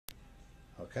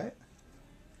Okay.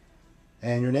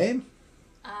 And your name?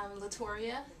 I'm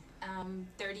Latoria. I'm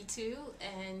 32,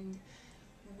 and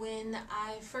when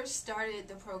I first started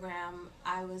the program,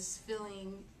 I was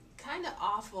feeling kind of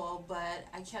awful, but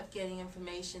I kept getting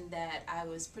information that I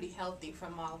was pretty healthy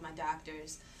from all of my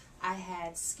doctors. I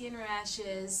had skin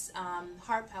rashes,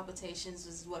 heart palpitations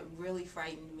was what really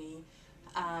frightened me.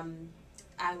 Um,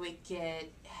 I would get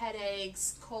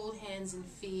headaches, cold hands and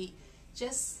feet,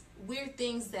 just weird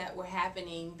things that were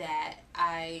happening that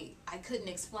I couldn't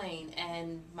explain,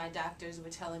 and my doctors were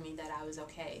telling me that I was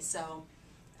okay. So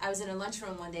I was in a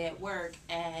lunchroom one day at work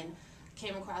and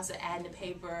came across an ad in the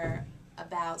paper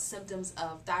about symptoms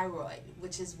of thyroid,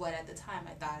 which is what at the time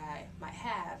I thought I might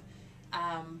have.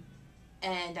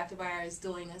 And Dr. Beyer is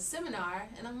doing a seminar,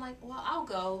 and I'm like, well, I'll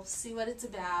go see what it's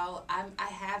about. I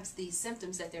have these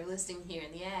symptoms that they're listing here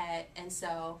in the ad, and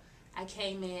so I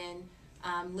came in,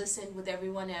 listened with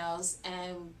everyone else,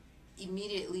 and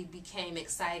immediately became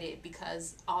excited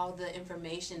because all the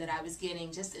information that I was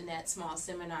getting just in that small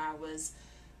seminar was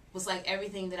like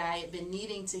everything that I had been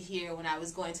needing to hear when I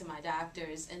was going to my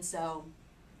doctors. And so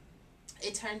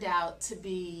it turned out to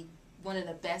be one of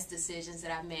the best decisions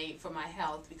that I made for my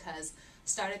health, because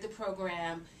started the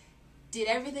program, did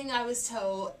everything I was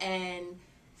told, and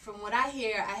from what I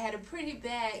hear, I had a pretty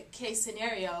bad case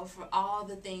scenario for all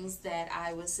the things that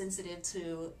I was sensitive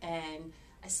to, and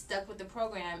I stuck with the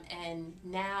program, and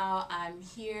now I'm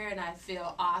here and I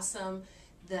feel awesome.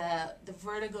 The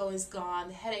vertigo is gone,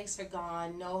 the headaches are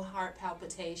gone, no heart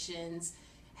palpitations,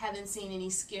 haven't seen any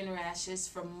skin rashes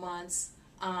for months.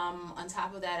 On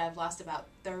top of that, I've lost about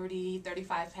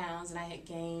 35 pounds, and I had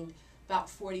gained about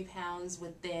 40 pounds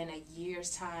within a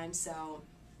year's time. So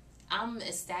I'm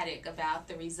ecstatic about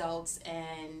the results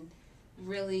and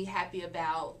really happy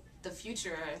about the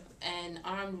future, and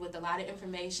armed with a lot of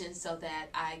information so that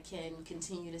I can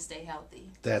continue to stay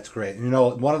healthy. That's great. You know,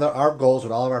 one of our goals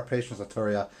with all of our patients,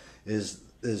 Latoria, is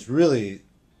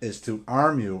to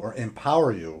arm you or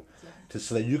empower you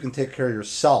so that you can take care of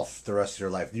yourself the rest of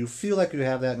your life. Do you feel like you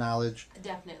have that knowledge?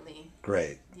 Definitely.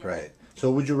 Great, Yeah. great.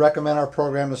 So would you recommend our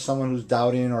program to someone who's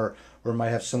doubting or might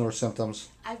have similar symptoms?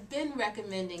 I've been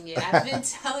recommending it. I've been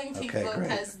telling people Okay,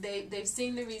 because they've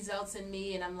seen the results in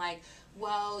me, and I'm like,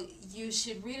 well, you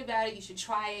should read about it, you should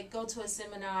try it, go to a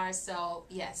seminar. So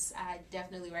yes, I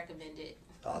definitely recommend it.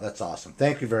 Oh, that's awesome.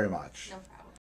 Thank you very much. No problem.